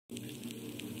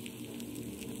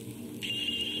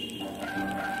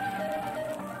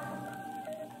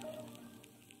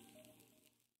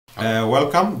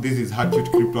Welcome. This is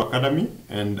Hercute Crypto Academy,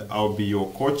 and I'll be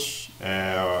your coach, or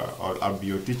I'll be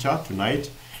your teacher tonight,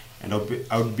 and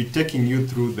I'll be taking you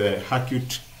through the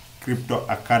Hercute Crypto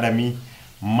Academy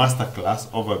Masterclass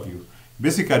overview.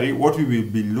 Basically, what we will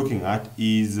be looking at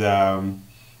is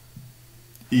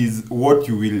what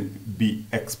you will be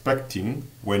expecting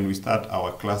when we start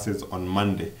our classes on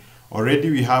Monday.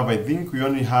 Already we have, I think we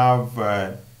only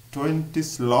have 20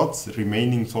 slots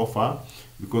remaining so far,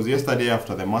 because yesterday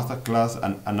after the master class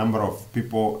a number of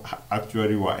people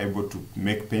actually were able to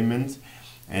make payments,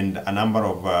 and a number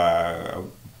of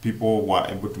people were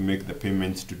able to make the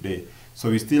payments today. So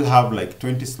we still have like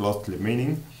 20 slots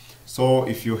remaining. So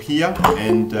if you're here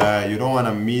and you don't want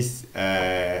to miss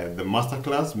the master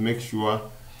class, make sure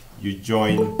you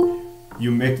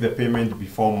you make the payment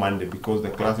before Monday, because the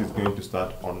class is going to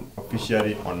start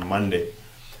officially on Monday.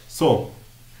 So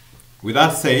with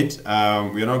that said,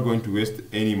 we are not going to waste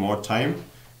any more time.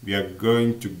 We are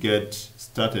going to get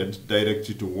started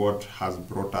directly to what has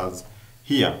brought us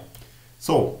here.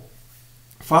 So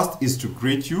first is to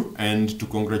greet you and to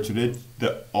congratulate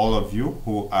all of you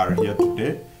who are here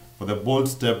today for the bold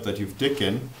step that you've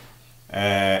taken,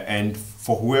 and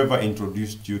for whoever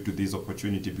introduced you to this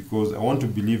opportunity, because I want to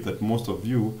believe that most of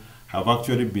you have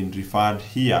actually been referred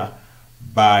here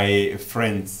by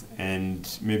friends and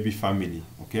maybe family,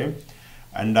 okay?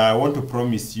 And I want to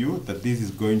promise you that this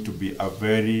is going to be a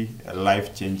very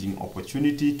life-changing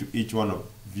opportunity to each one of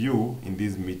you in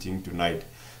this meeting tonight.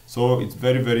 So it's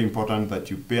very, very important that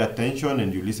you pay attention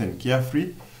and you listen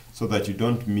carefully so that you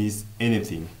don't miss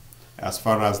anything as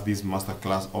far as this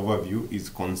masterclass overview is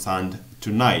concerned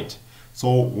tonight.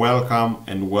 So welcome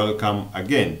and welcome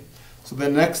again. So the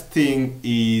next thing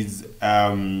is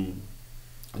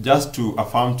just to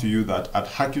affirm to you that at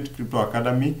Hercute Crypto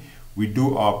Academy, we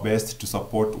do our best to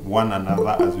support one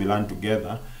another as we learn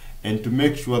together, and to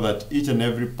make sure that each and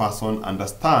every person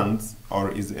understands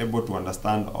or is able to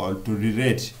understand or to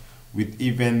relate with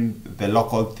even the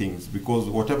local things, because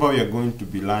whatever we are going to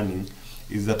be learning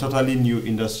is a totally new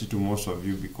industry to most of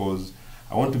you, because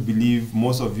I want to believe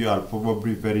most of you are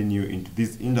probably very new into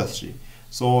this industry.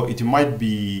 So it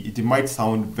might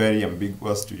sound very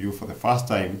ambiguous to you for the first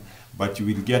time, but you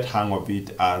will get hang of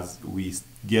it as we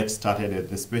get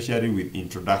started, especially with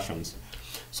introductions.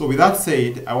 So with that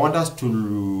said, I want us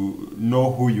to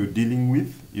know who you're dealing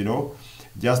with,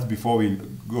 just before we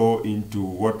go into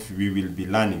what we will be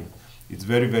learning. It's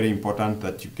very, very important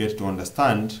that you get to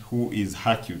understand who is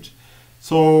Hercute.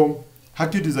 So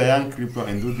Hercute is a young crypto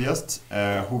enthusiast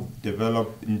who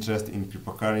developed interest in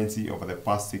cryptocurrency over the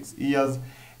past 6 years,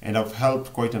 and I've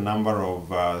helped quite a number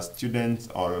of students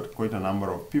or quite a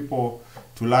number of people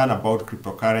to learn about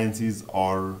cryptocurrencies,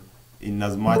 or in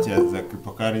as much as the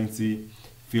cryptocurrency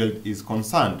field is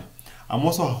concerned. I'm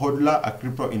also a hodler, a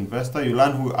crypto investor. You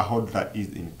learn who a hodler is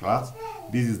in class.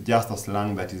 This is just a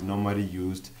slang that is normally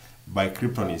used by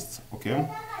cryptonists, okay?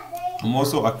 I'm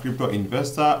also a crypto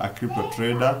investor, a crypto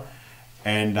trader,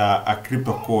 and a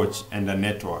crypto coach, and a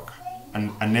networker,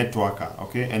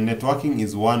 okay? And networking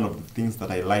is one of the things that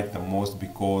I like the most,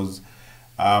 because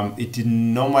it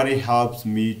normally helps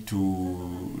me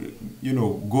to,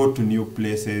 go to new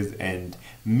places and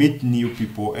meet new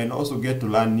people, and also get to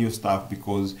learn new stuff,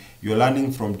 because you're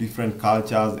learning from different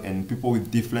cultures and people with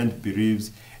different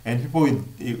beliefs and people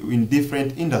in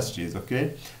different industries,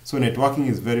 okay? So networking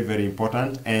is very, very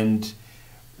important, and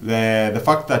the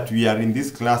fact that we are in this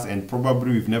class and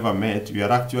probably we've never met, we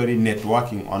are actually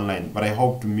networking online, but I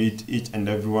hope to meet each and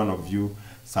every one of you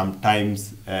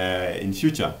sometimes in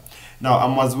future. Now,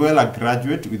 I'm as well a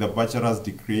graduate with a bachelor's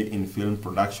degree in film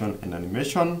production and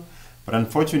animation, but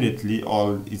unfortunately,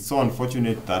 it's so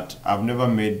unfortunate that I've never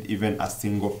made even a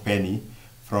single penny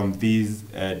from this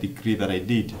degree that I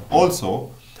did.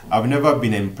 Also, I've never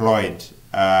been employed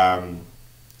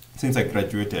since I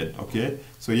graduated, okay?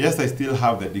 So yes, I still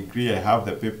have the degree, I have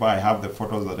the paper, I have the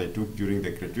photos that I took during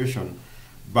the graduation,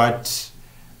 but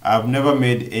I've never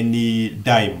made any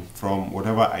dime from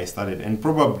whatever I studied. And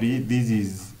probably this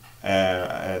is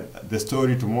the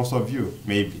story to most of you,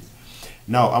 maybe.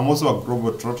 Now, I'm also a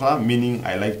global trotter, meaning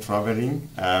I like traveling.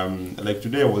 Like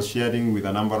today, I was sharing with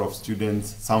a number of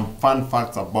students some fun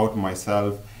facts about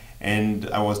myself, and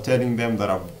I was telling them that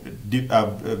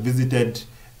I've visited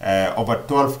over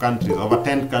 12 countries, over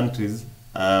 10 countries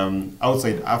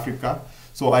outside Africa.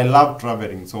 So I love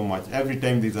traveling so much. Every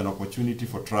time there's an opportunity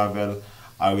for travel,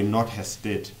 I will not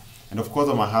hesitate. And of course,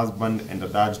 I'm a husband and a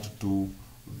dad to 2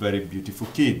 very beautiful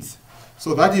kids.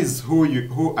 So that is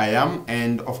who I am.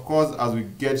 And of course, as we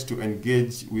get to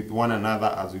engage with one another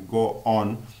as we go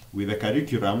on with the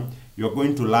curriculum, you're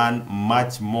going to learn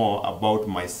much more about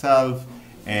myself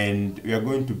and we are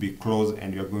going to be close,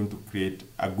 and we are going to create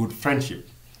a good friendship.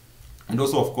 And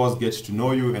also, of course, get to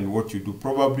know you and what you do.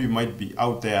 Probably you might be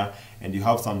out there and you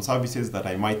have some services that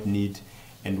I might need,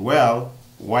 and well,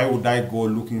 why would I go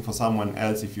looking for someone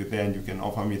else if you're there and you can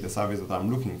offer me the service that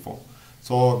I'm looking for?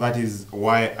 So that is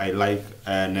why I like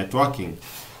networking.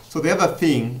 So the other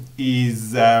thing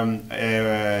is,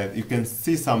 you can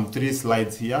see some 3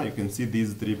 slides here. You can see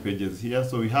these 3 pages here.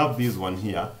 So we have this one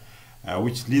here,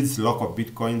 which leads lock of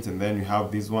Bitcoins, and then we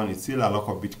have this one. It's still a lock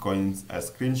of Bitcoins, a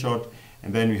screenshot,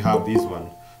 and then we have this one.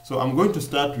 So I'm going to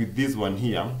start with this one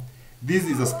here. This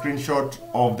is a screenshot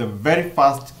of the very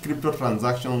first crypto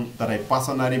transaction that I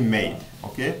personally made,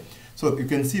 okay? So you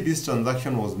can see this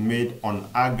transaction was made on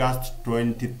August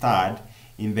 23rd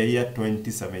in the year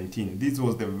 2017. This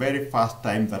was the very first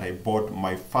time that I bought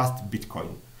my first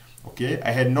Bitcoin, okay?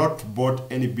 I had not bought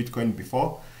any Bitcoin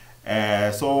before,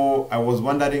 so I was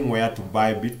wondering where to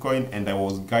buy Bitcoin, and I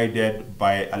was guided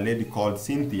by a lady called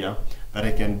Cynthia that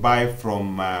I can buy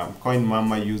from Coin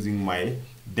Mama using my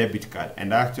debit card.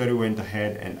 And I actually went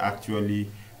ahead and actually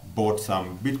bought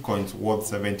some Bitcoins worth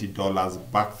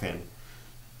 $70 back then.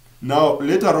 Now,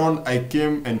 later on, I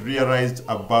came and realized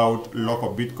about Lock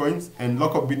of Bitcoins, and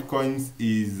Lock of Bitcoins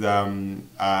is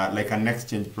like an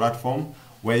exchange platform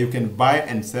where you can buy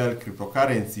and sell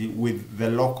cryptocurrency with the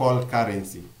local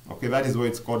currency. Okay, that is why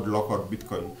it's called Lock of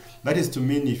Bitcoin. That is to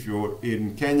mean if you're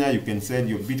in Kenya, you can sell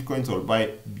your Bitcoins or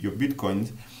buy your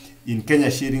Bitcoins in Kenya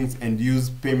shillings and use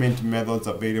payment methods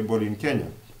available in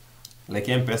Kenya, like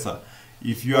M-Pesa.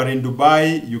 If you are in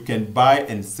Dubai, you can buy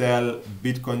and sell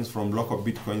Bitcoins from Lock of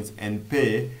Bitcoins and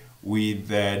pay with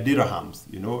dirhams.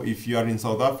 You know, if you are in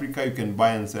South Africa, you can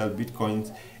buy and sell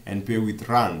Bitcoins and pay with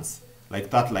rands, like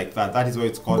that, like that. That is why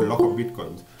it's called Lock of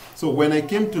Bitcoins. So when I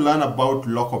came to learn about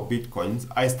Lock of Bitcoins,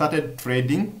 I started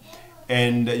trading,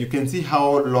 and you can see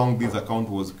how long this account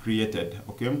was created,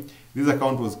 okay? This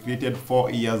account was created 4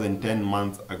 years and 10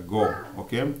 months ago,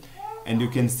 okay? And you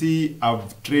can see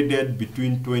I've traded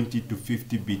between 20 to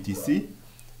 50 BTC,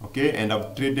 okay? And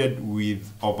I've traded with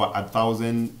over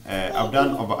 1,000, I've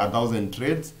done over 1,000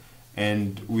 trades,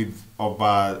 and with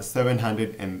over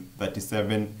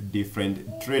 737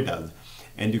 different traders.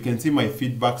 And you can see my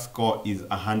feedback score is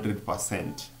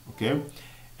 100%, okay?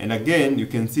 And again, you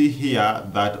can see here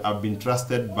that I've been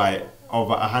trusted by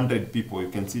over 100 people. You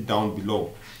can see down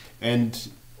below. And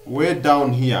way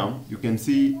down here, you can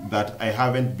see that I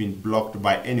haven't been blocked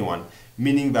by anyone,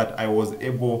 meaning that I was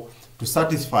able to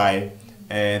satisfy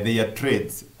their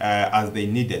trades as they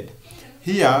needed.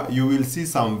 Here, you will see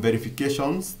some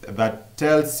verifications that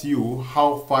tells you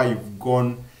how far you've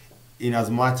gone in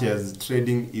as much as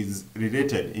trading is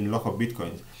related in Lock of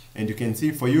Bitcoins. And you can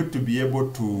see for you to be able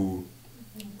to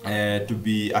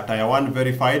be a Tier 1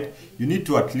 verified, you need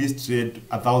to at least trade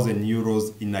 1,000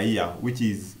 euros in a year, which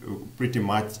is pretty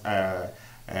much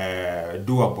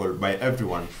doable by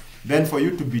everyone. Then for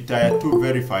you to be Tier 2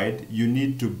 verified, you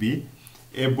need to be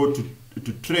able to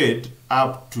trade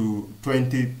up to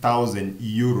 20,000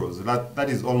 euros. That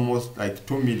is almost like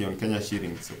 2 million Kenya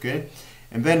shillings, okay?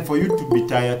 And then for you to be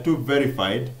Tier 2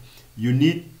 verified, you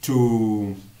need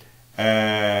to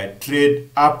trade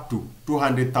up to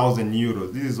 200,000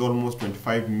 euros. This is almost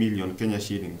 25 million Kenya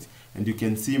shillings. And you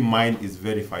can see mine is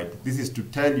verified. This is to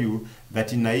tell you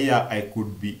that in a year I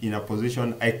could be in a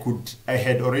position, I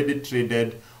had already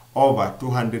traded over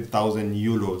 200,000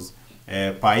 euros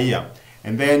per year.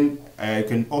 And then you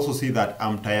can also see that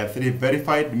I'm Tier 3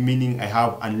 verified, meaning I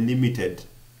have unlimited,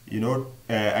 you know,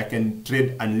 I can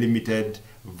trade unlimited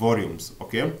volumes,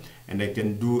 okay? And I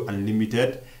can do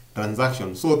unlimited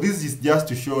transactions. So this is just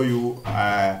to show you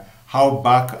how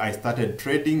back I started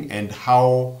trading and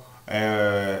how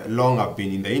long I've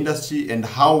been in the industry and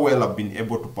how well I've been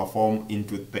able to perform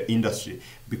into the industry.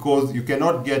 Because you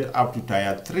cannot get up to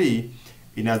Tier 3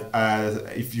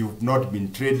 if you've not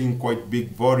been trading quite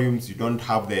big volumes, you don't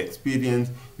have the experience,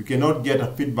 you cannot get a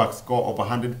feedback score of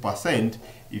 100%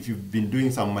 if you've been doing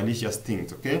some malicious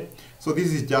things, okay? So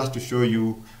this is just to show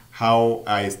you how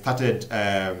I started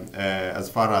as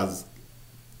far as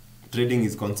trading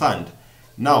is concerned.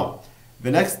 Now,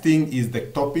 the next thing is the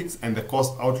topics and the course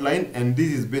outline, and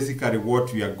this is basically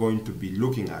what we are going to be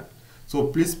looking at. So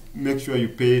please make sure you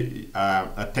pay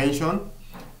attention,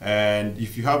 and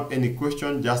if you have any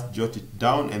question, just jot it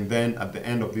down, and then at the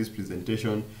end of this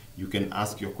presentation, you can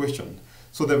ask your question.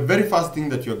 So the very first thing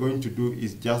that you're going to do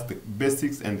is just the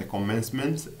basics and the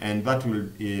commencements, and that will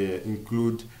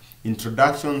include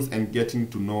introductions and getting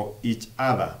to know each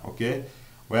other, okay?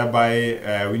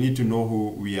 Whereby we need to know who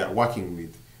we are working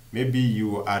with. Maybe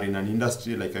you are in an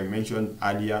industry, like I mentioned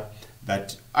earlier,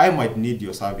 that I might need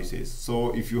your services.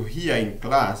 So if you're here in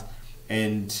class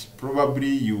and probably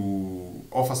you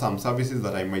offer some services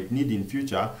that I might need in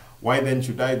future, why then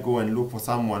should I go and look for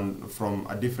someone from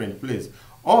a different place?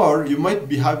 Or you might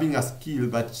be having a skill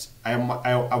that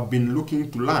I've been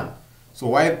looking to learn. So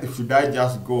why should I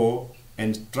just go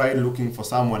and try looking for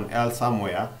someone else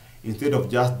somewhere instead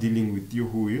of just dealing with you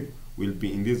who will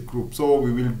be in this group? So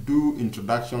we will do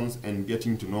introductions and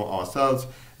getting to know ourselves.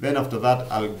 Then after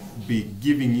that, I'll be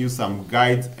giving you some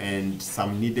guides and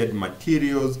some needed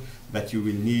materials that you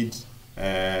will need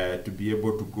to be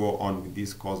able to go on with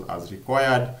this course as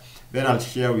required. Then I'll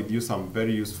share with you some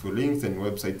very useful links and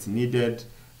websites needed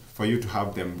for you to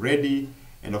have them ready.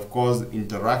 And of course,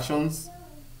 interactions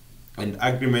and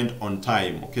agreement on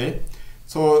time, okay?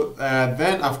 So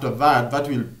then after that, that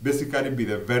will basically be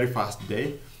the very first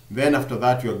day. Then after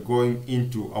that, we are going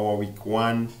into our week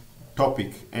 1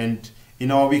 topic. And in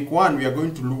our week 1, we are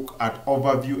going to look at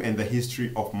overview and the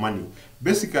history of money.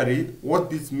 Basically, what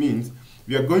this means,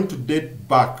 we are going to date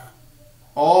back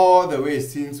all the way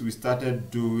since we started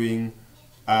doing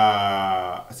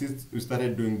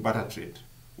barter trade.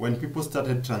 When people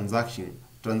started transacting,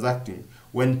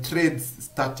 when trades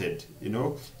started, you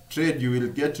know, trade, you will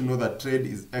get to know that trade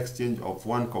is exchange of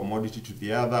one commodity to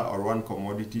the other or one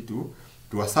commodity to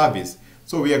a service.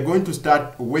 So we are going to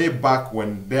start way back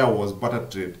when there was barter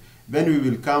trade. Then we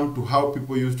will come to how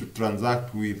people used to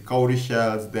transact with cowrie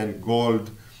shells, then gold,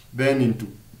 then into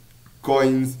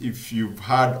coins, if you've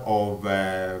heard of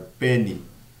penny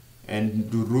and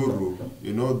dururu,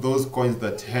 you know, those coins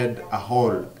that had a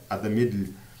hole at the middle.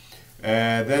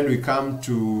 Then we come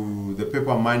to the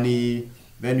paper money.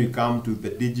 Then we come to the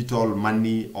digital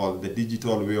money or the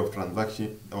digital way of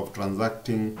transacting.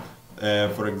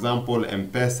 For example,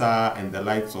 M-Pesa and the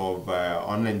likes of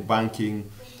online banking,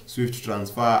 Swift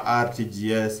transfer,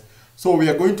 RTGS. So we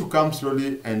are going to come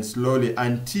slowly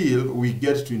until we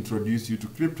get to introduce you to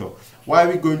crypto. Why are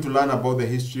we going to learn about the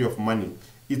history of money?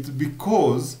 It's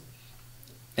because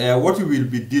what we will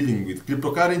be dealing with,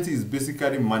 cryptocurrency is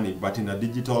basically money, but in a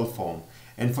digital form.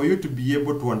 And for you to be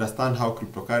able to understand how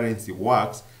cryptocurrency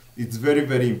works, it's very,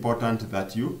 very important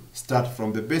that you start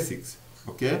from the basics,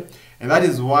 okay? And that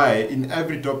is why in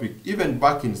every topic, even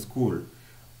back in school,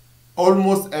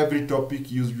 almost every topic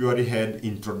usually had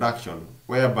introduction,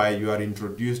 whereby you are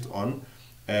introduced on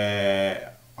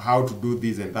how to do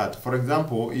this and that. For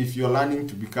example, if you're learning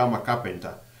to become a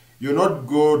carpenter, you'll not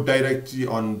go directly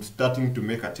on starting to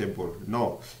make a table.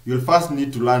 No, you'll first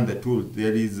need to learn the tools.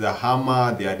 There is a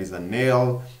hammer, there is a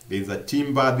nail, there is a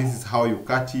timber, this is how you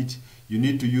cut it. You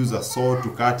need to use a saw to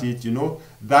cut it, you know,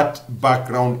 that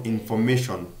background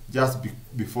information just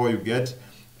before you get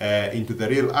into the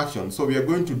real action. So we are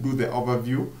going to do the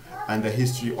overview and the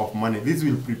history of money. This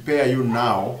will prepare you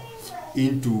now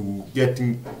into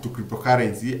getting to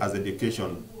cryptocurrency as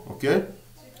education, okay?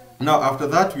 Now, after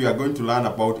that, we are going to learn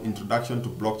about introduction to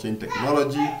blockchain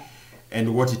technology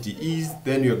and what it is.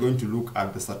 Then we are going to look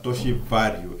at the Satoshi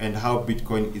value and how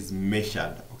Bitcoin is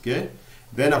measured, okay?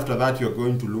 Then after that, you are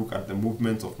going to look at the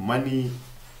movements of money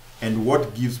and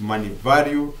what gives money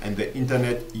value and the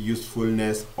internet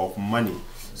usefulness of money.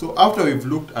 So after we've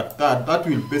looked at that, that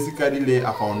will basically lay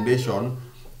a foundation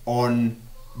on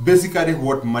basically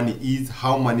what money is,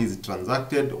 how money is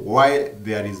transacted, why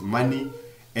there is money,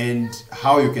 and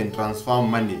how you can transfer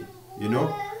money, you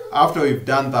know. After we've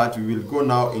done that, we will go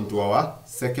now into our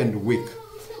second week.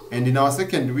 And in our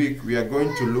second week, we are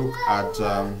going to look at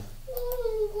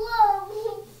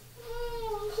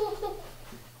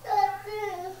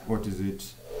what is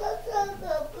it?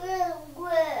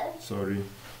 Sorry,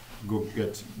 go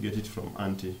get it from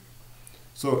Auntie.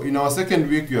 So in our second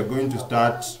week, we are going to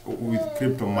start with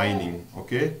crypto mining,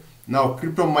 okay? Now,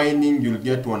 crypto mining, you'll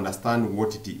get to understand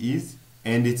what it is.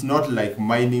 And it's not like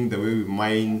mining the way we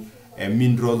mine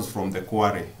minerals from the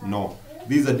quarry. No,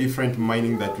 these are different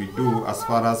mining that we do as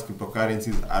far as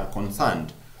cryptocurrencies are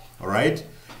concerned. All right.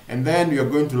 And then we are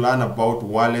going to learn about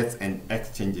wallets and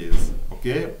exchanges.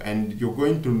 Okay. And you're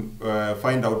going to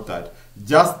find out that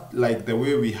just like the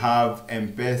way we have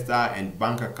M-Pesa and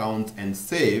bank accounts and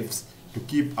safes to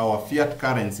keep our fiat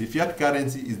currency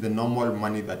is the normal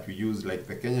money that we use, like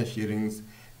the Kenya shillings,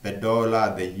 the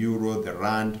dollar, the euro, the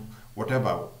rand,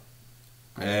 whatever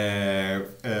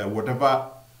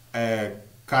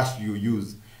cash you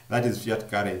use, that is fiat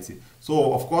currency.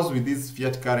 So of course, with this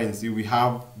fiat currency, we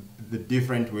have the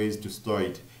different ways to store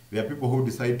it. There are people who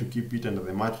decide to keep it under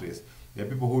the mattress. There are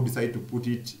people who decide to put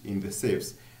it in the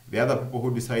safes. There are other people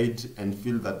who decide and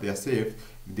feel that they are safe,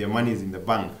 their money is in the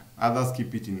bank. Others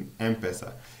keep it in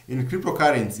M-Pesa. In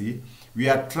cryptocurrency, we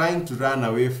are trying to run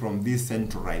away from this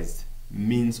centralized.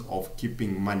 means of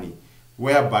keeping money,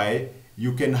 whereby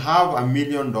you can have $1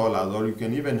 million or you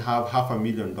can even have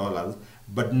 $500,000,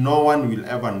 but no one will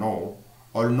ever know,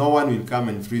 or no one will come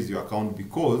and freeze your account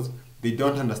because they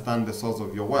don't understand the source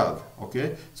of your wealth.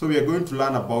 Okay, so we are going to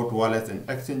learn about wallets and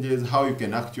exchanges, how you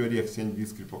can actually exchange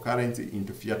this cryptocurrency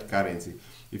into fiat currency.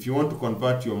 If you want to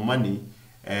convert your money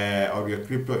or your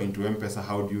crypto into M-Pesa,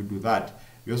 how do you do that?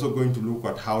 We're also going to look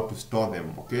at how to store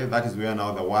them. Okay, that is where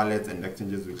now the wallets and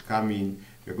exchanges will come in.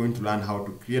 We're going to learn how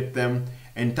to create them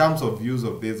in terms of use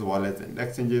of these wallets and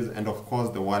exchanges, and of course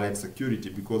the wallet security,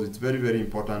 because it's very, very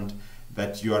important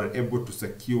that you are able to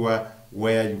secure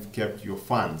where you've kept your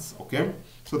funds. Okay,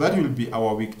 so that will be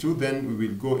our week 2. Then we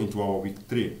will go into our week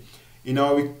 3. In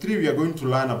our week 3, we are going to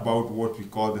learn about what we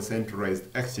call the centralized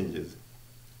exchanges,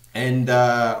 and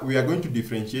we are going to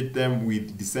differentiate them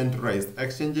with decentralized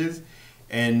exchanges,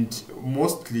 and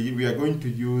mostly we are going to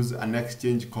use an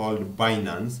exchange called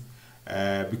Binance,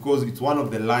 because it's one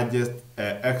of the largest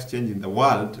exchange in the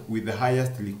world with the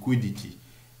highest liquidity,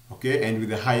 okay, and with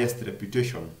the highest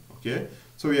reputation. Okay,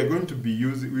 so we are going to be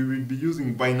we will be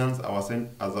using Binance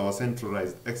as our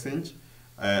centralized exchange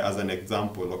as an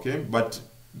example. Okay, but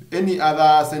any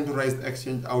other centralized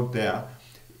exchange out there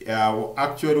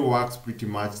actually works pretty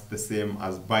much the same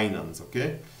as Binance.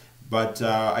 Okay, but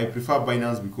I prefer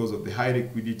Binance because of the high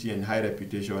liquidity and high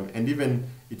reputation, and even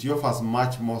it offers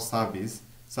much more services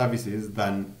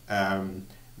than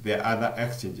the other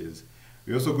exchanges.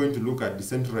 We're also going to look at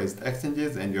decentralized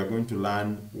exchanges, and we are going to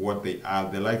learn what they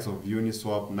are, the likes of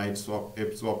Uniswap, NightSwap,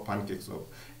 ApeSwap, PancakeSwap.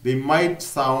 They might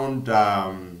sound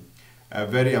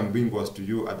very ambiguous to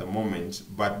you at the moment,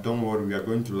 but don't worry, we are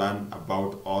going to learn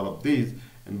about all of these,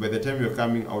 and by the time you're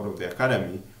coming out of the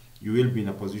academy, you will be in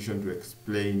a position to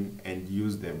explain and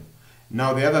use them.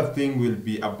 Now, the other thing will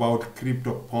be about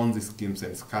crypto Ponzi schemes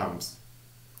and scams.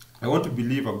 I want to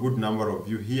believe a good number of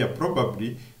you here,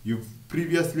 probably you've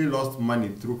previously lost money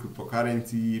through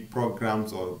cryptocurrency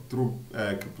programs or through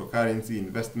cryptocurrency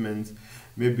investments,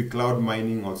 maybe cloud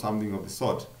mining or something of the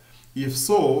sort. If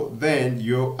so, then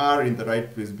you are in the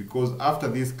right place, because after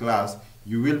this class,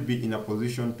 you will be in a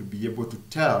position to be able to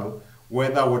tell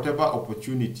whether whatever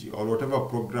opportunity or whatever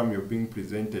program you're being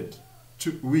presented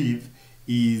with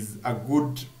is a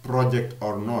good project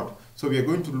or not. So we are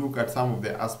going to look at some of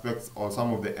the aspects or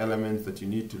some of the elements that you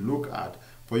need to look at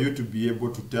for you to be able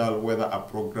to tell whether a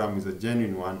program is a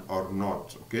genuine one or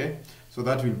not. Okay, so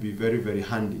that will be very, very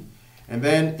handy. And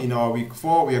then in our week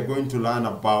 4, we are going to learn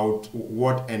about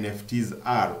what NFTs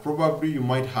are. Probably you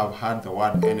might have heard the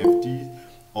word NFT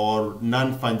or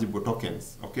non-fungible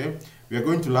tokens. Okay, we are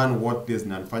going to learn what these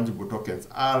non-fungible tokens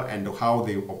are and how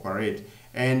they operate.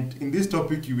 And in this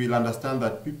topic, you will understand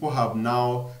that people have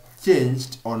now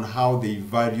changed on how they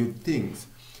value things.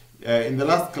 In the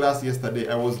last class yesterday,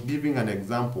 I was giving an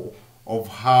example of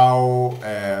how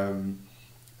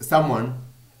someone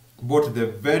bought the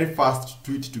very first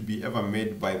tweet to be ever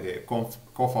made by the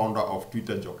co-founder of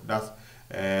Twitter,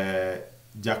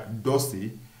 Jack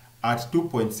Dorsey, at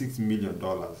 $2.6 million.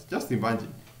 Just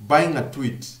imagine buying a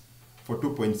tweet for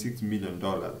 $2.6 million.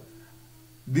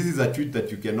 This is a tweet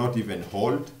that you cannot even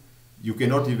hold. You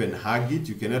cannot even hug it.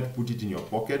 You cannot put it in your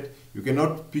pocket. You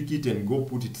cannot pick it and go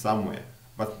put it somewhere.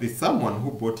 But there's someone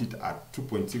who bought it at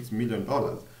 $2.6 million.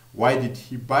 Why did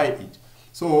he buy it?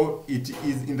 So it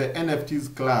is in the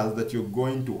NFTs class that you're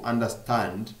going to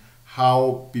understand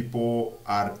how people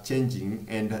are changing,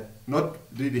 and not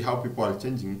really how people are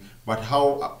changing, but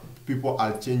how people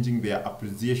are changing their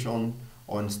appreciation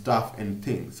on stuff and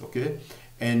things. Okay,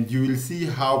 and you will see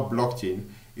how blockchain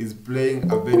is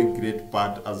playing a very great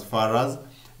part as far as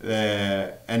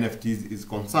NFTs is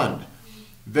concerned.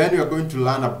 Then we are going to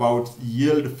learn about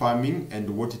yield farming and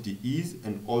what it is,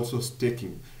 and also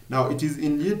staking. Now, it is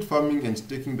in yield farming and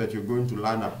staking that you're going to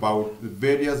learn about the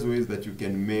various ways that you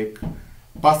can make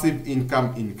passive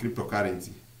income in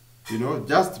cryptocurrency. You know,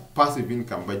 just passive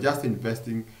income by just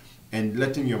investing and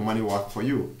letting your money work for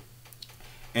you.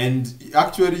 And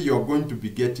actually, you're going to be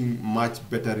getting much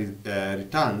better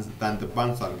returns than the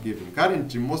banks are giving.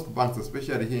 Currently, most banks,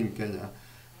 especially here in Kenya,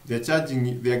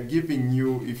 they're giving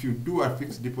you, if you do a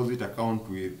fixed deposit account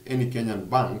with any Kenyan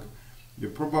bank, you're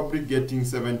probably getting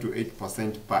 7 to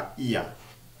 8% per year.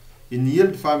 In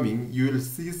yield farming, you will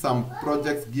see some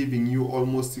projects giving you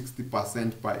almost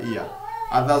 60% per year,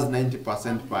 others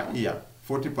 90% per year,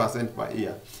 40% per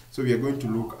year. So we are going to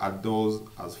look at those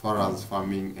as far as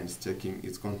farming and staking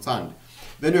is concerned.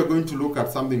 Then we are going to look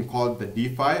at something called the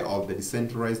DeFi, or the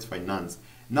decentralized finance.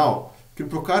 Now,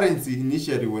 cryptocurrency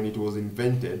initially, when it was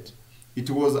invented,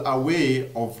 it was a way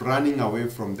of running away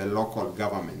from the local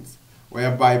governments,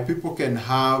 whereby people can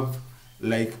have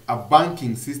like a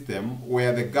banking system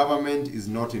where the government is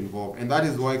not involved, and that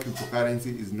is why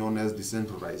cryptocurrency is known as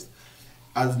decentralized.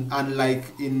 As unlike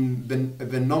in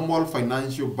the normal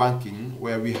financial banking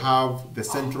where we have the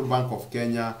Central Bank of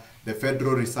Kenya, the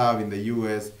Federal Reserve in the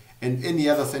US, and any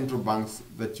other central banks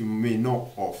that you may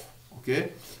know of.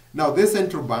 Okay, now these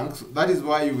central banks, that is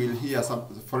why you will hear some,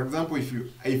 for example,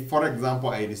 if for example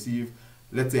I receive,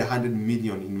 let's say 100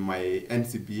 million in my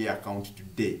NCBA account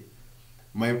today,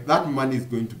 that money is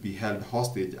going to be held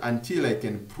hostage until I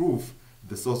can prove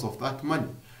the source of that money.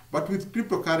 But with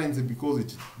cryptocurrency, because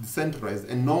it's decentralized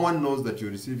and no one knows that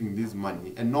you're receiving this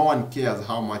money and no one cares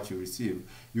how much you receive,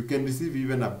 you can receive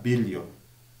even $1 billion,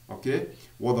 okay,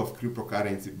 worth of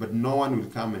cryptocurrency, but no one will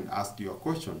come and ask you a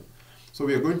question. So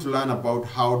we are going to learn about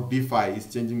how DeFi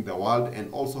is changing the world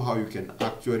and also how you can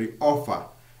actually offer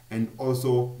and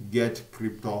also get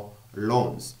crypto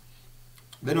loans.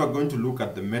 Then we're going to look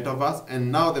at the metaverse,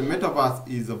 and now the metaverse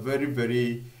is a very,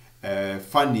 very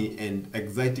funny and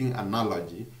exciting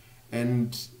analogy.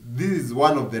 And this is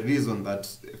one of the reasons that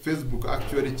Facebook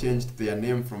actually changed their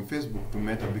name from Facebook to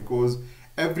Meta, because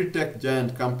every tech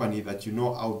giant company that you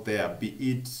know out there, be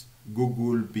it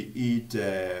Google, be it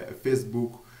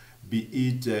Facebook, be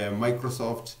it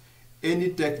Microsoft, any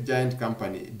tech giant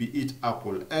company, be it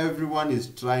Apple, everyone is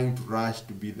trying to rush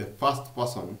to be the first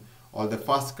person or the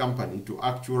first company to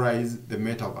actualize the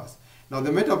metaverse. Now the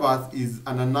metaverse is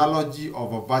an analogy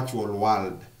of a virtual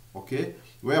world, okay,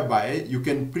 whereby you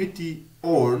can pretty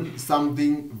own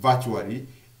something virtually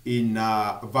in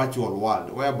a virtual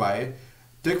world, whereby,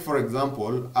 take for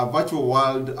example, a virtual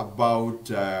world about,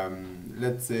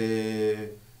 let's say,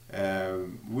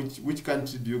 which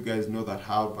country do you guys know that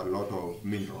have a lot of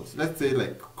minerals? Let's say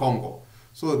like Congo.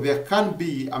 So there can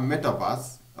be a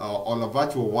metaverse or a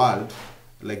virtual world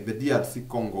like the DRC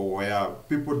Congo where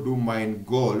people do mine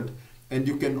gold, and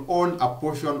you can own a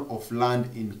portion of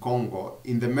land in Congo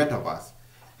in the metaverse.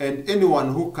 And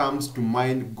anyone who comes to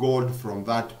mine gold from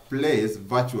that place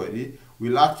virtually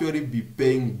will actually be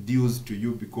paying dues to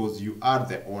you because you are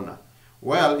the owner.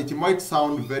 Well, it might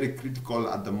sound very critical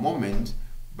at the moment,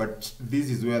 but this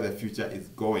is where the future is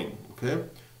going, okay?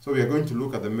 So we are going to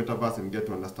look at the metaverse and get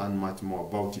to understand much more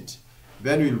about it.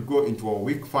 Then we'll go into our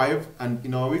week 5, and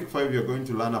in our week 5 we are going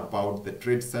to learn about the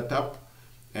trade setup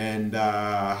and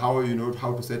how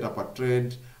to set up a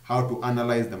trade, how to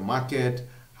analyze the market,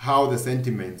 how the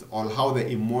sentiments or how the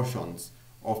emotions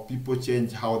of people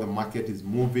change how the market is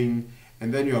moving.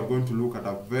 And then you are going to look at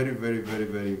a very, very, very,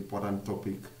 very important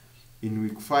topic in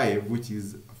week 5, which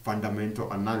is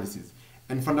fundamental analysis.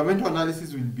 And fundamental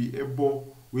analysis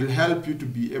will help you to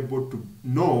be able to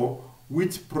know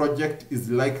which project is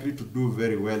likely to do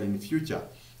very well in the future.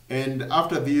 And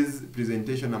after this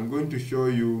presentation, I'm going to show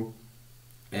you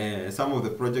some of the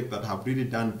projects that have really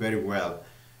done very well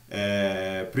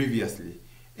previously.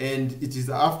 And it is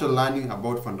after learning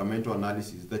about fundamental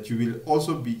analysis that you will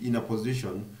also be in a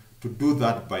position to do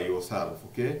that by yourself,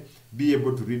 okay? Be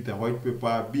able to read the white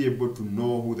paper, be able to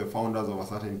know who the founders of a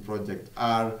certain project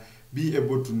are, be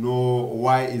able to know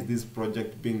why is this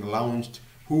project being launched,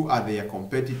 who are their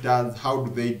competitors, how do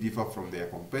they differ from their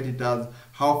competitors,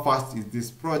 how fast is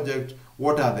this project,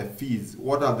 what are the fees,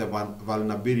 what are the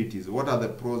vulnerabilities, what are the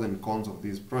pros and cons of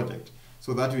this project.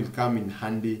 So that will come in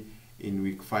handy in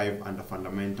week 5 under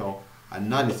fundamental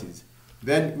analysis.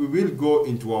 Then we will go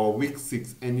into our week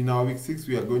 6, and in our week 6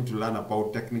 we are going to learn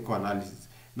about technical analysis.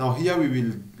 Now here we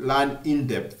will learn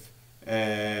in-depth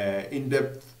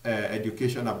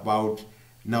education about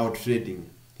now trading.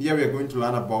 Here we are going to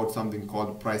learn about something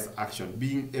called price action,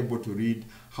 being able to read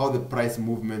how the price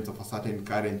movement of a certain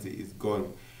currency is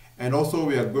going. And also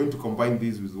we are going to combine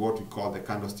this with what we call the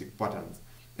candlestick patterns.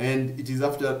 And it is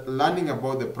after learning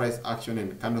about the price action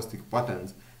and candlestick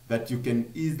patterns that you can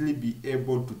easily be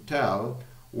able to tell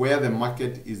where the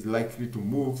market is likely to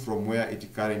move from where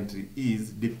it currently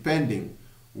is, depending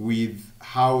with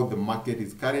how the market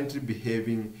is currently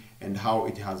behaving and how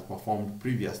it has performed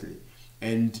previously.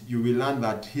 And you will learn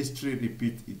that history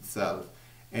repeats itself.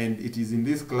 And it is in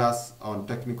this class on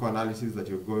technical analysis that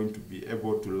you're going to be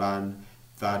able to learn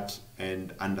that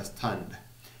and understand.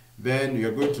 Then we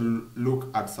are going to look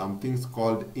at some things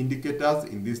called indicators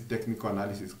in this technical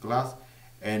analysis class.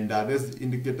 And these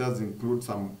indicators include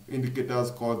some indicators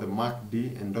called the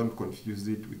MACD, and don't confuse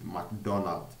it with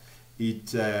McDonald's.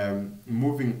 It's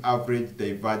moving average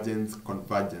divergence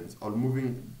convergence, or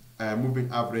moving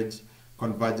average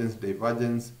convergence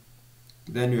divergence.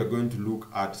 Then we are going to look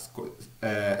at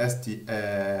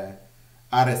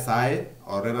RSI,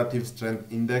 or relative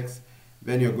strength index.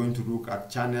 Then you're going to look at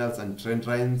channels and trend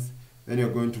lines. Then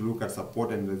you're going to look at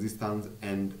support and resistance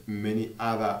and many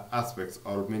other aspects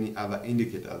or many other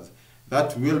indicators.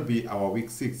 That will be our week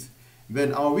 6.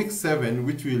 Then our week 7,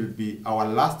 which will be our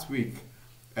last week,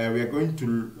 we are going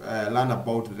to learn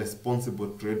about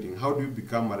responsible trading. How do you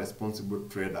become a responsible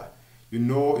trader? You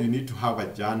know, you need to have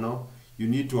a journal. You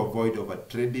need to avoid over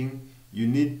trading. You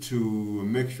need to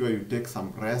make sure you take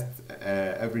some rest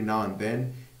every now and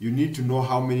then. You need to know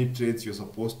how many trades you're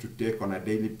supposed to take on a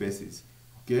daily basis.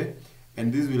 Okay?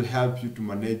 And this will help you to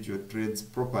manage your trades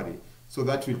properly. So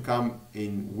that will come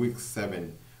in week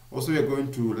 7. Also, you're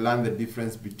going to learn the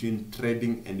difference between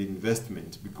trading and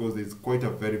investment, because there's quite a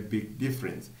very big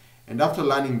difference. And after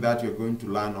learning that, you're going to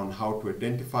learn on how to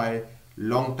identify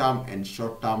long-term and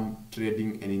short-term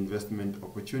trading and investment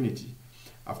opportunity.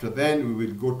 After then, we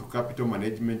will go to capital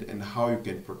management and how you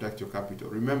can protect your capital.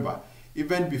 Remember,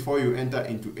 even before you enter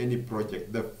into any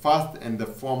project, the first and the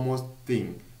foremost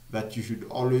thing that you should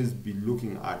always be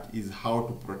looking at is how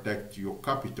to protect your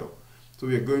capital. So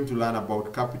we are going to learn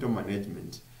about capital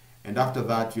management. And after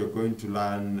that, you're going to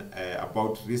learn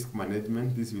about risk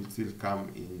management. This will still come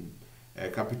in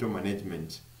capital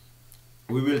management.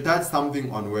 We will touch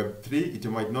something on Web3. It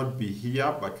might not be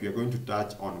here, but we are going to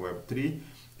touch on Web3.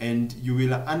 And you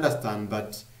will understand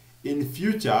that in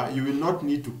future, you will not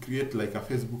need to create like a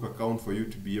Facebook account for you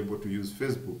to be able to use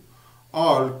Facebook,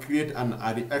 or create an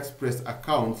AliExpress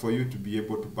account for you to be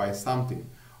able to buy something,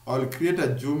 or create a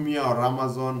Jumia or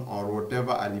Amazon or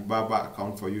whatever Alibaba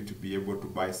account for you to be able to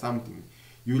buy something.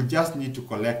 You will just need to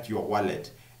collect your wallet.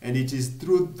 And it is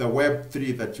through the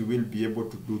Web3 that you will be able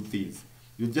to do this.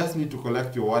 You just need to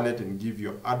collect your wallet and give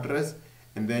your address,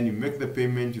 and then you make the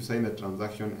payment, you sign the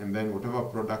transaction, and then whatever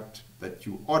product that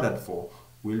you ordered for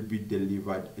will be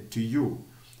delivered to you.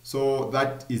 So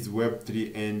that is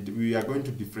Web3, and we are going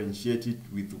to differentiate it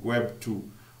with Web2.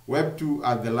 Web2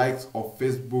 are the likes of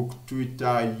Facebook,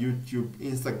 Twitter, YouTube,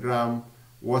 Instagram,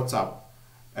 WhatsApp,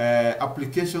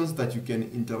 applications that you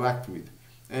can interact with.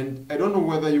 And I don't know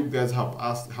whether you guys have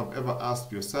ever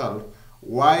asked yourself,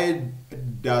 why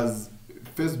does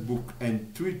Facebook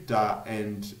and Twitter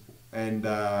and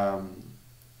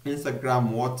Instagram,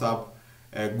 WhatsApp,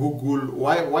 Google,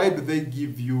 why do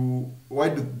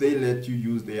they let you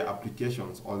use their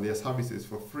applications or their services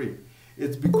for free?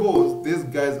 It's because these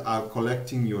guys are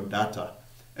collecting your data.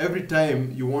 Every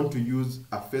time you want to use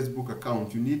a Facebook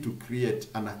account, you need to create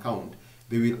an account.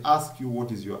 They will ask you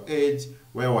what is your age,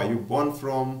 where were you born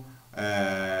from,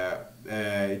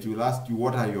 it will ask you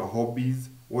what are your hobbies,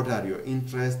 what are your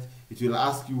interests, it will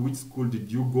ask you which school did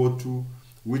you go to,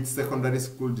 which secondary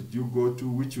school did you go to,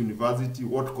 which university,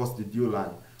 what course did you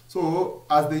learn. So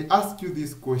as they ask you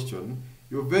this question,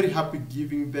 you're very happy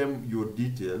giving them your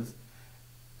details,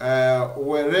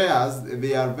 whereas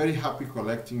they are very happy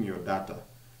collecting your data.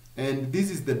 And this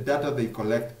is the data they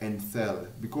collect and sell,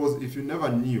 because if you never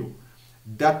knew,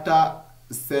 data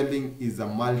selling is a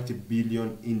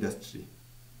multi-billion industry.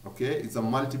 Okay, it's a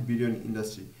multi-billion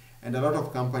industry, and a lot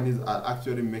of companies are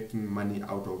actually making money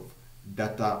out of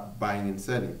data buying and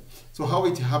selling. So how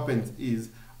it happens is,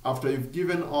 after you've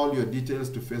given all your details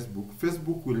to Facebook,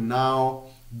 Facebook will now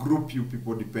group you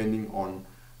people depending on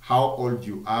how old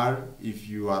you are, if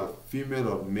you are female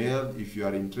or male, if you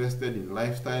are interested in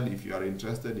lifestyle, if you are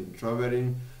interested in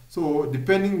traveling. So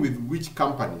depending with which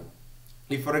company.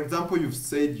 If, for example, you've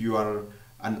said you are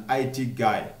an IT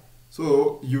guy,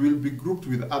 so you will be grouped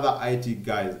with other IT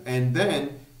guys, and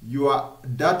then your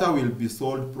data will be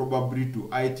sold probably to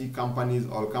IT companies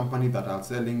or companies that are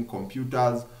selling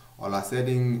computers or are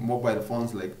selling mobile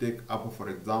phones, like take Apple for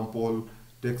example,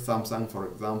 take Samsung for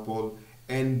example,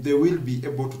 and they will be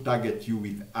able to target you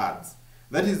with ads.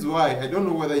 That is why, I don't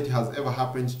know whether it has ever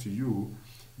happened to you,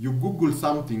 you Google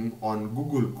something on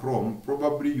Google Chrome,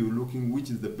 probably you're looking which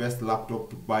is the best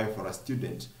laptop to buy for a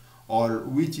student, or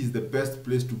which is the best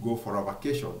place to go for a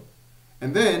vacation.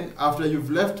 And then after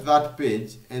you've left that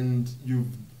page and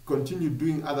you've continued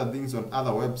doing other things on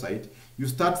other websites, you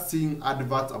start seeing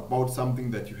adverts about something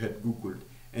that you had Googled,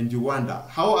 and you wonder,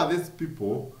 how are these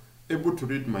people able to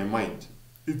read my mind?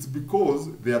 It's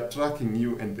because they are tracking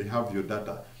you and they have your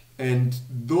data. And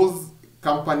those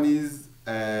companies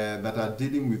that are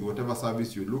dealing with whatever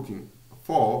service you're looking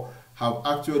for have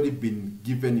actually been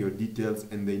given your details,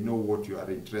 and they know what you are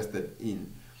interested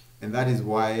in. And that is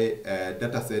why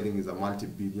data selling is a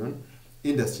multi-billion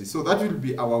industry. So that will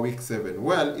be our week 7.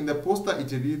 Well, in the poster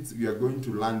it reads we are going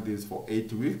to learn this for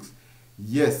 8 weeks.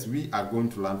 Yes, we are going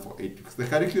to learn for 8 weeks. The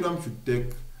curriculum should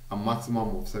take a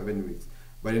maximum of 7 weeks.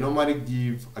 But I normally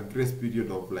give a grace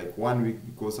period of like 1 week,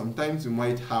 because sometimes you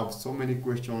might have so many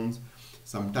questions.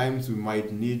 Sometimes we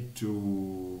might need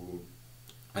to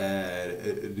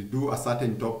do a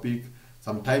certain topic.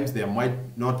 Sometimes there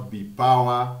might not be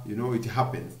power, you know, it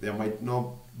happens. There might not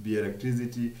be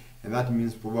electricity, and that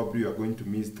means probably you are going to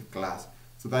miss the class.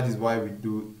 So that is why we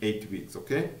do 8 weeks,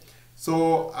 okay?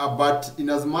 So, but in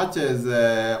as much as,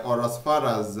 or as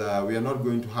far as we are not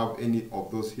going to have any of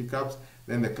those hiccups,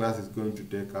 then the class is going to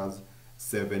take us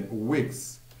 7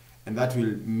 weeks. And that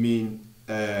will mean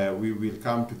we will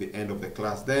come to the end of the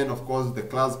class. Then, of course, the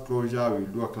class closure, we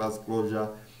will do a class closure,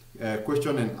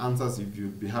 question and answers if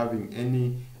you'll be having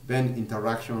any, then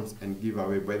interactions and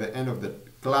giveaway. By the end of the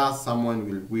class, someone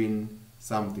will win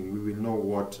something. We will know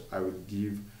what I will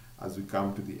give as we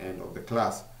come to the end of the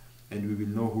class. And we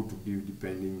will know who to give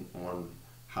depending on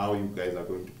how you guys are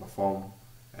going to perform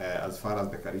as far as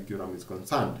the curriculum is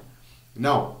concerned.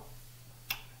 Now,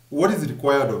 what is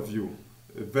required of you?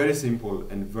 Very simple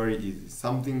and very easy.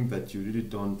 Something that you really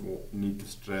don't need to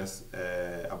stress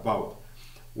about.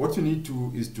 What you need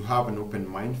to is to have an open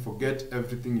mind. Forget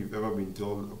everything you've ever been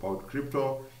told about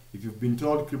crypto. If you've been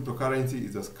told cryptocurrency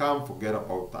is a scam, forget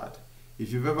about that.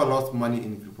 If you've ever lost money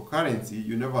in cryptocurrency,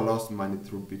 you never lost money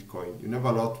through Bitcoin. You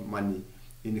never lost money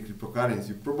in cryptocurrency.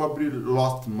 You probably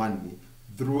lost money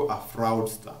through a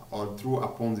fraudster or through a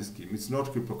Ponzi scheme. It's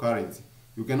not cryptocurrency.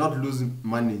 You cannot lose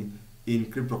money in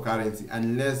cryptocurrency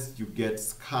unless you get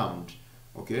scammed,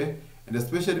 okay? And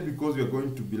especially because we are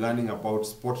going to be learning about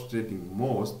spot trading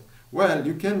most, well,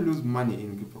 you can lose money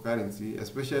in cryptocurrency,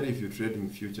 especially if you're trading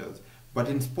futures. But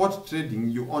in spot trading,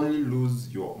 you only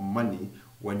lose your money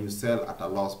when you sell at a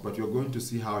loss, but you're going to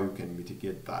see how you can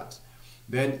mitigate that.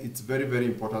 Then it's very, very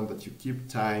important that you keep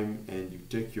time and you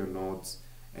take your notes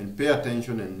and pay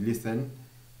attention and listen.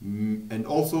 And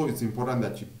also it's important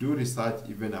that you do research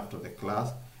even after the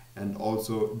class and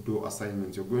also do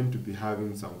assignments. You're going to be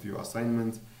having some few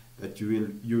assignments that you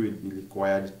will be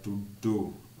required to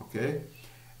do, okay?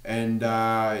 And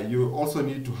you also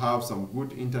need to have some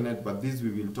good internet, but this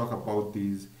we will talk about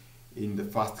these in the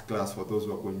first class for those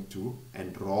who are going to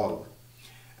enroll.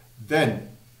 Then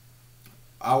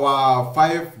our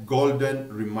 5 golden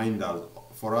reminders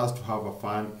for us to have a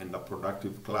fun and a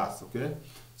productive class, okay?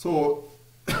 So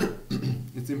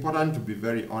it's important to be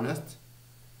very honest,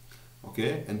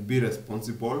 okay, and be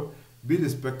responsible, be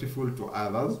respectful to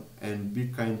others, and be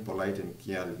kind, polite, and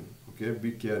caring, okay?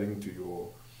 Be caring to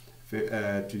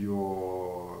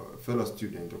your fellow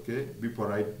student, okay? Be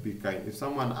polite, be kind. If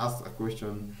someone asks a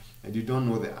question and you don't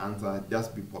know the answer,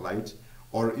 just be polite.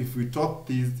 Or if we taught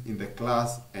this in the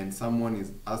class and someone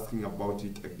is asking about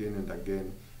it again and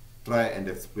again, try and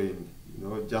explain, you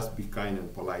know, just be kind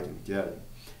and polite and caring.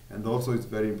 And also it's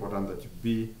very important that you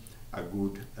be a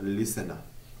good listener.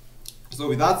 So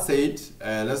with that said,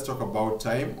 let's talk about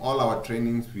time. All our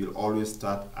trainings will always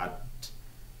start at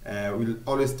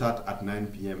 9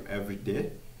 p.m. every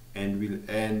day and will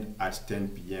end at 10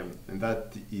 p.m. and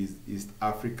that is East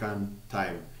African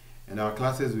time. And our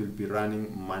classes will be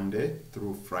running Monday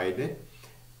through Friday.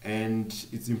 And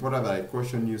it's important that I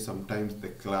caution you, sometimes the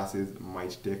classes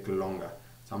might take longer.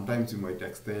 Sometimes you might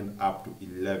extend up to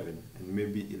 11 and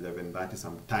maybe 11:30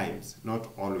 sometimes, not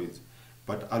always.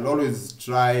 But I'll always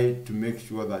try to make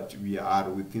sure that we are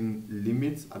within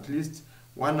limits, at least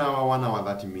 1 hour, 1 hour,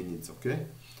 30 minutes, okay?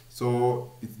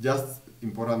 So it's just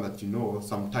important that you know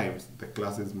sometimes the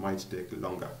classes might take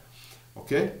longer,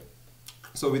 okay?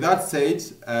 So with that said,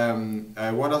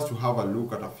 I want us to have a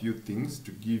look at a few things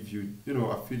to give you,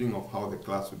 a feeling of how the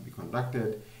class will be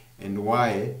conducted and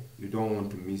why you don't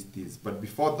want to miss this. But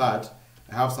before that,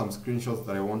 I have some screenshots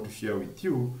that I want to share with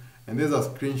you, and these are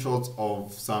screenshots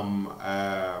of some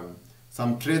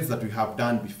trades that we have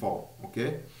done before,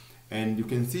 okay? And you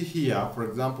can see here, for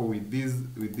example, with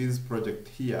this project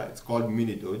here, it's called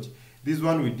Mini Doge. This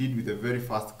one we did with the very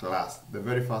first class,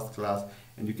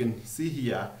 and you can see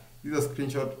here, this is a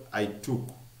screenshot I took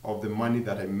of the money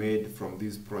that I made from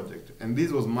this project. And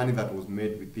this was money that was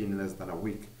made within less than a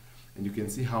week. And you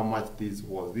can see how much this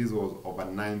was. This was over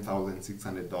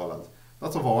 $9,600.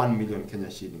 That's over 1 million Kenya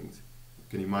shillings. You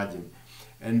can imagine.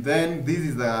 And then this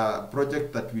is a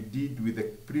project that we did with the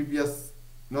previous,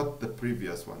 not the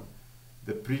previous one,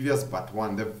 the previous but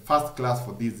one, the first class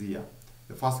for this year.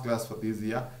 The first class for this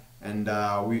year. And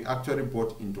we actually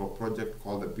bought into a project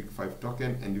called the Big 5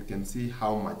 token, and you can see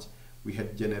how much we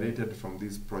had generated from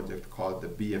this project called the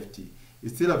BFT.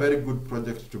 It's still a very good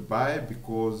project to buy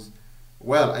because,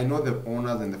 well, I know the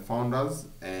owners and the founders,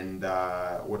 and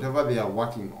whatever they are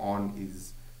working on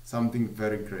is something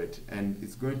very great, and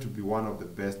it's going to be one of the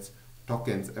best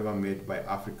tokens ever made by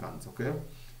Africans, okay?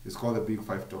 It's called the Big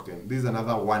 5 token. This is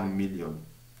another 1 million.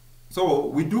 So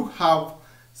we do have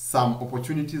some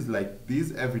opportunities like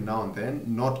this every now and then,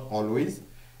 not always.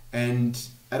 And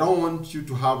I don't want you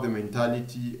to have the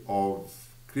mentality of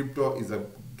crypto is a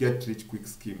get rich quick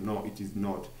scheme. No, it is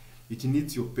not. It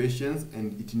needs your patience,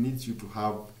 and it needs you to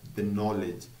have the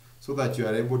knowledge so that you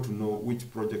are able to know which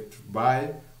project to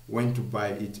buy, when to buy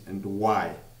it, and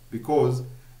why. Because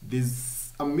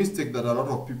there's a mistake that a lot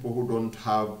of people who don't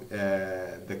have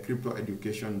the crypto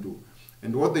education do.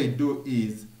 And what they do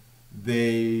is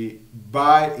they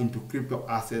buy into crypto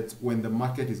assets when the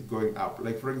market is going up.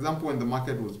 Like for example, when the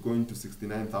market was going to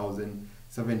 69,000,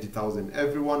 70,000,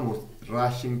 everyone was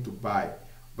rushing to buy,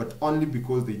 but only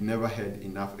because they never had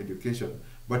enough education.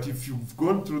 But if you've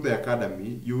gone through the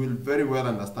academy, you will very well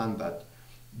understand that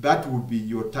that would be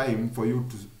your time for you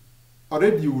to,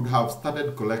 already you would have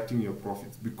started collecting your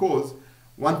profits, because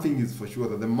one thing is for sure,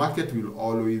 that the market will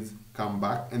always come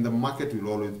back and the market will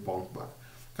always bounce back.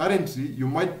 Currently, you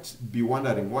might be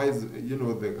wondering why is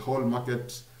the whole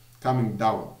market coming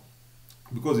down?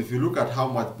 Because if you look at how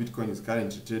much Bitcoin is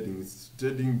currently trading, it's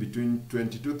trading between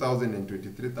 22,000 and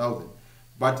 23,000.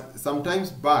 But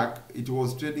sometimes back, it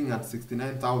was trading at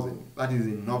 69,000. That is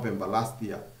in November last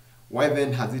year. Why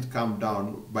then has it come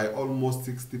down by almost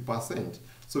 60%?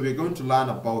 So we're going to learn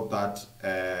about that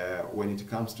when it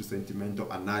comes to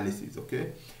sentimental analysis,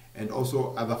 okay? And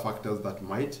also other factors that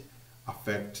might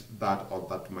affect that, or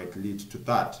that might lead to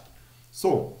that.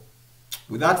 So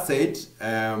with that said,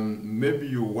 maybe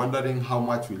you're wondering how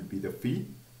much will be the fee.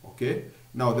 Okay,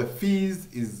 now the fees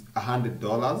is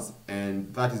 $100,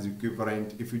 and that is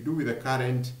equivalent, if we do with the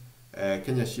current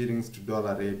Kenya shillings to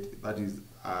dollar rate, that is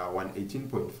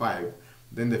 118.5,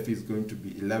 then the fee is going to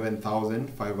be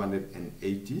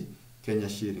 11,580 Kenya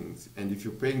shillings. And if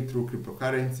you're paying through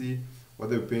cryptocurrency,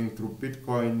 whether you're paying through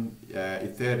Bitcoin,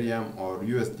 Ethereum, or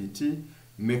USDT,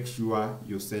 make sure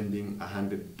you're sending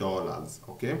 $100.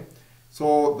 Okay,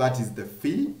 so that is the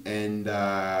fee. And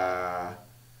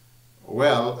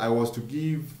well, I was to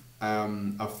give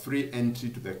a free entry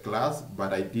to the class,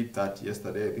 but I did that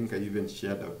yesterday. I think I even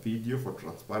shared a video for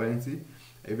transparency.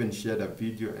 I even shared a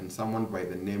video, and someone by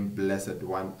the name Blessed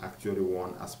One actually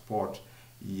won a spot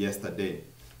yesterday.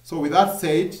 So with that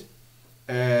said,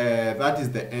 that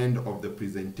is the end of the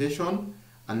presentation,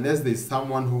 unless there's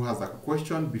someone who has a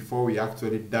question before we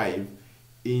actually dive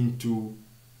into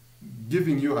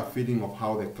giving you a feeling of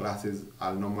how the classes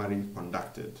are normally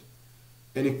conducted.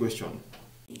 Any question?